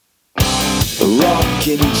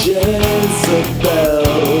Rocking Jezebel,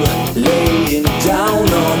 laying down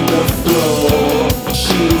on the floor.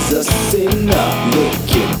 She's a sinner,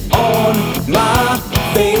 licking on my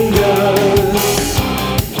fingers.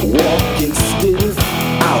 Walking stiff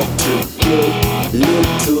out to get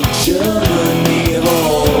little Germany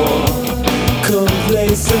home.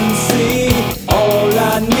 Complacency, all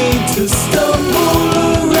I need to stumble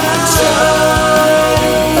around.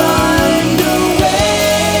 Find a way.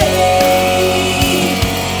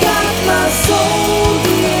 Got my soul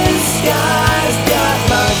disguised, got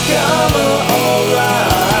my karma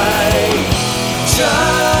alright.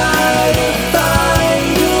 Try to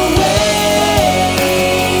find a way.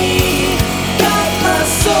 Got my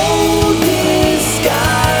soul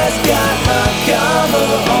disguised, got my karma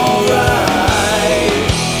alright.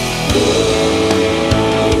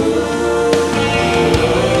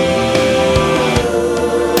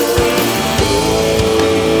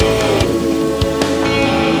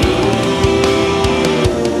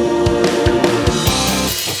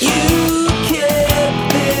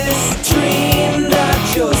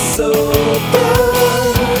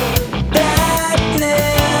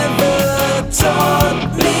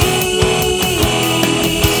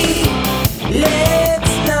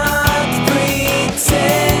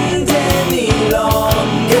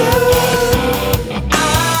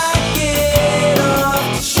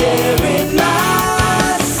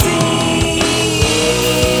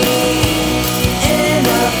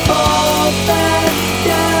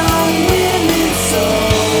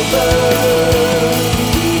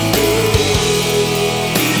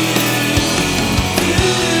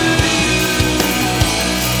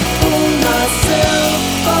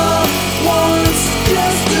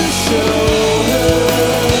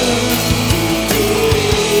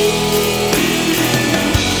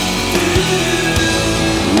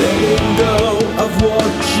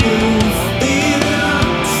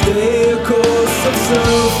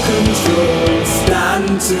 Self-control, stand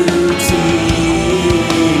to teach.